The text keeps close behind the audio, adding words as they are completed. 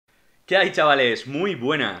¿Qué hay, chavales? Muy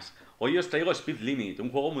buenas. Hoy os traigo Speed Limit,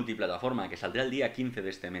 un juego multiplataforma que saldrá el día 15 de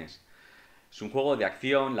este mes. Es un juego de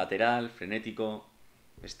acción, lateral, frenético.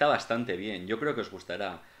 Está bastante bien, yo creo que os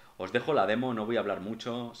gustará. Os dejo la demo, no voy a hablar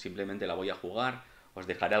mucho, simplemente la voy a jugar. Os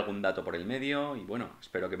dejaré algún dato por el medio y bueno,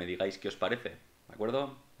 espero que me digáis qué os parece. ¿De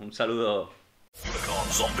acuerdo? Un saludo.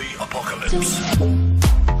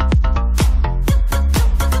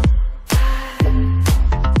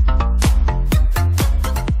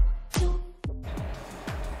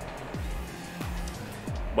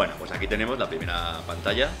 Bueno, pues aquí tenemos la primera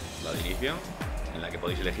pantalla, la de inicio, en la que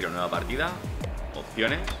podéis elegir una nueva partida,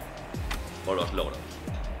 opciones o los logros.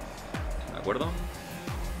 ¿De acuerdo?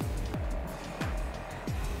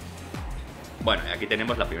 Bueno, y aquí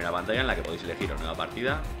tenemos la primera pantalla en la que podéis elegir una nueva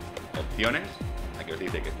partida, opciones, aquí os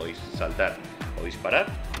dice que podéis saltar o disparar,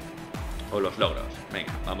 o los logros.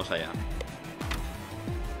 Venga, vamos allá.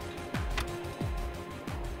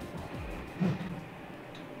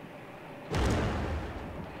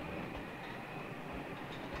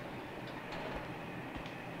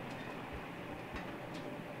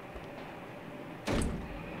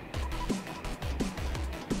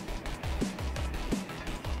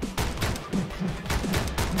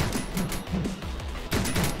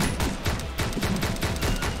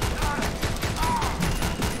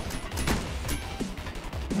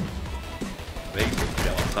 ¿Veis? Ir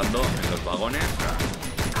avanzando en los vagones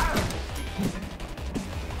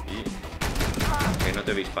y que no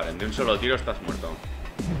te disparen. De un solo tiro estás muerto.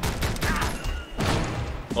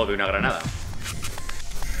 O de una granada.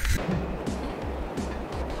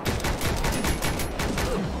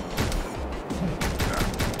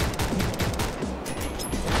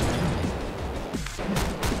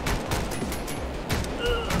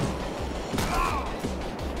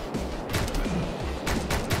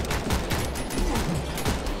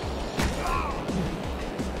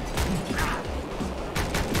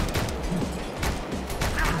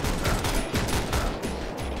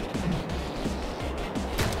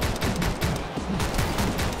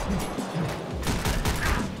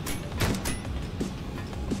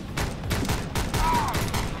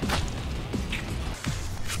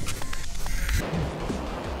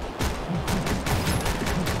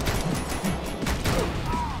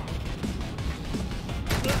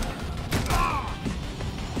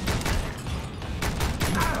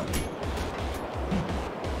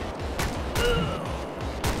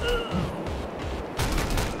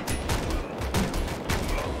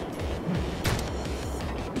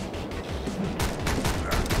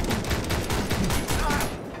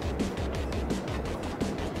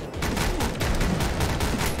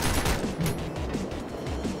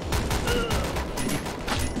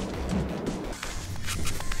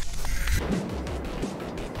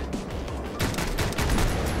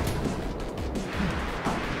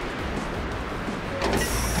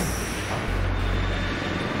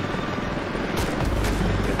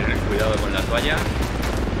 Cuidado con las vallas.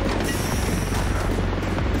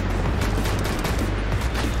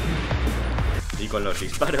 Y con los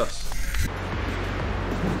disparos.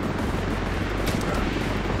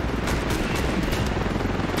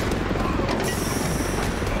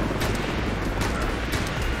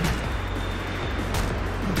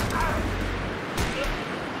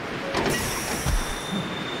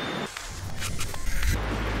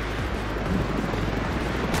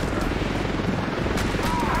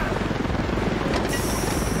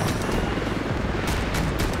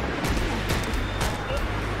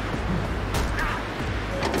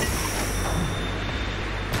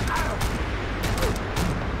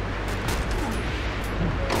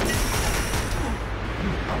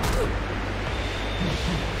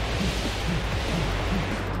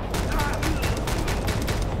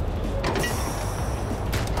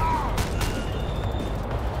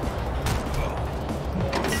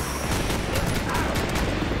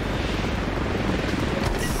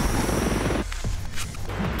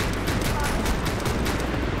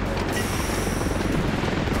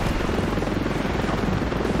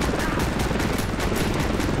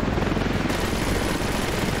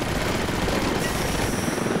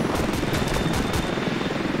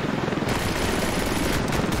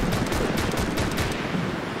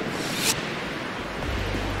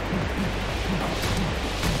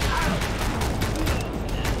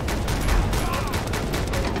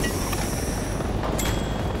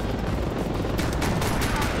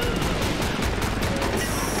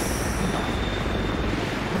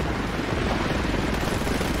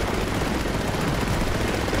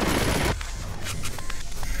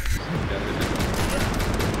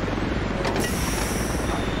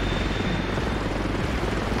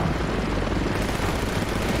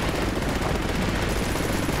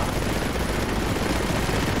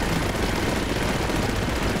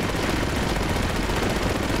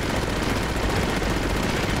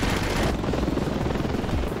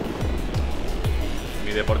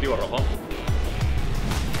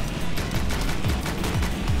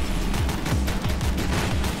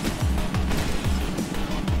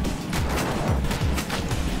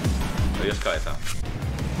 cabeza.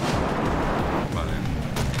 Vale.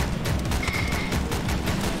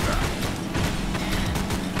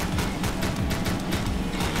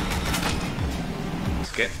 Es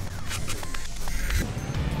que...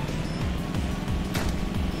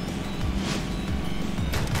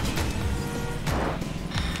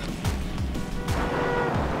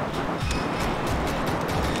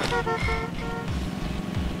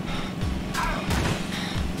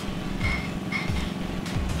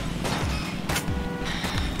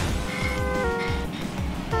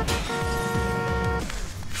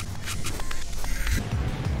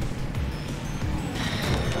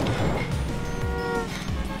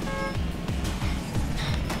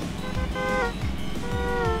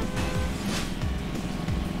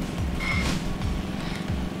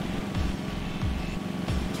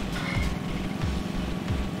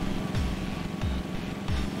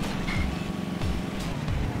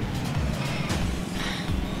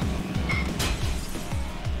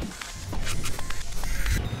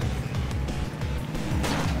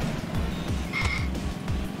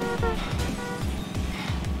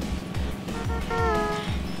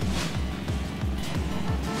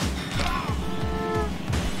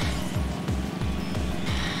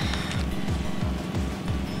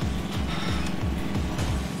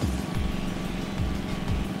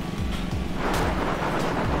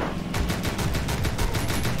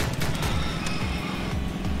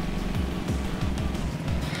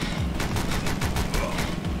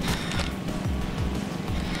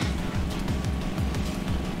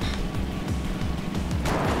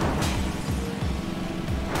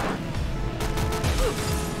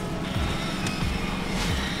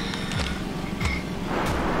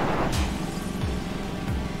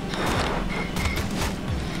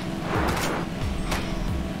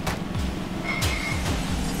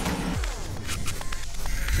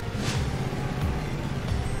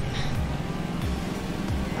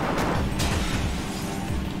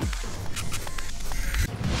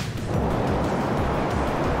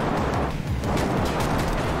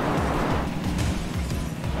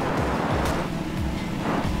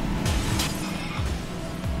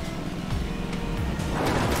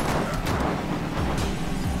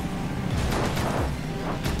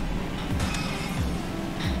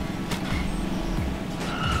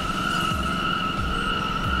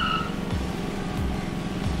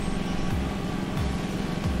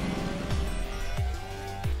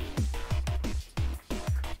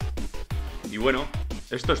 Y bueno,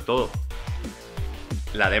 esto es todo.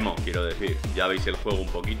 La demo, quiero decir. Ya veis el juego un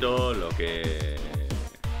poquito, lo que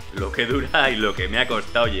dura y lo que me ha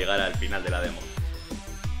costado llegar al final de la demo.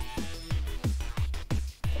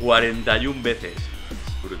 41 veces.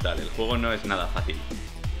 Es brutal. El juego no es nada fácil,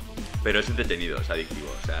 pero es entretenido, es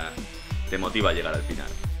adictivo. O sea, te motiva a llegar al final.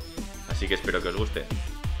 Así que espero que os guste.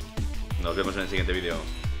 Nos vemos en el siguiente vídeo.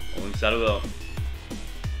 Un saludo.